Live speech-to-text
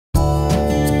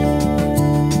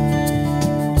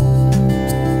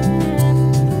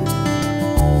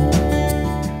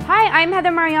I'm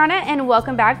Heather Marianna and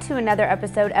welcome back to another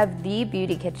episode of The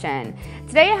Beauty Kitchen.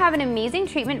 Today I have an amazing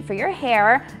treatment for your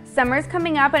hair. Summer's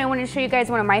coming up and I want to show you guys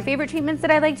one of my favorite treatments that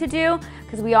I like to do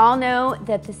because we all know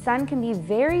that the sun can be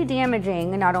very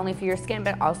damaging, not only for your skin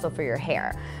but also for your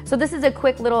hair. So this is a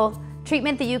quick little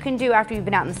treatment that you can do after you've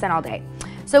been out in the sun all day.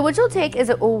 So what you'll take is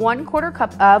a 1/4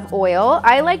 cup of oil.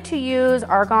 I like to use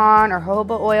argan or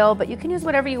jojoba oil, but you can use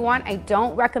whatever you want. I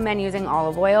don't recommend using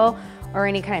olive oil or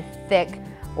any kind of thick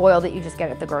oil that you just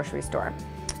get at the grocery store.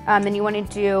 Then you want to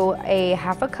do a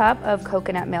 1/2 cup of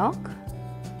coconut milk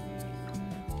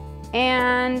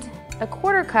and a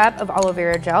 1/4 cup of aloe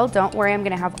vera gel. Don't worry, I'm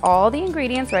going to have all the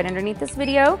ingredients right underneath this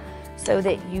video so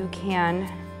that you can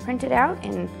print it out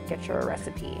and get your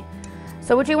recipe.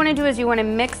 So what you want to do is you want to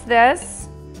mix this.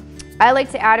 I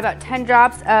like to add about 10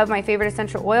 drops of my favorite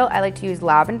essential oil. I like to use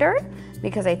lavender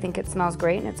because I think it smells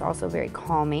great and it's also very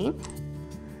calming.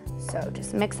 So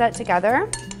just mix that together.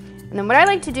 And then what I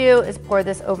like to do is pour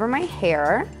this over my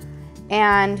hair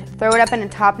and throw it up in a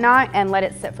top knot and let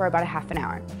it sit for about a half an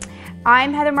hour.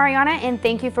 I'm Heather Marianna and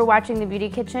thank you for watching The Beauty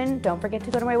Kitchen. Don't forget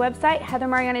to go to my website,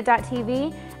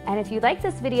 heathermarianna.tv. And if you like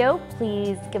this video,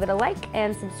 please give it a like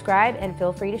and subscribe and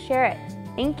feel free to share it.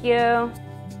 Thank you.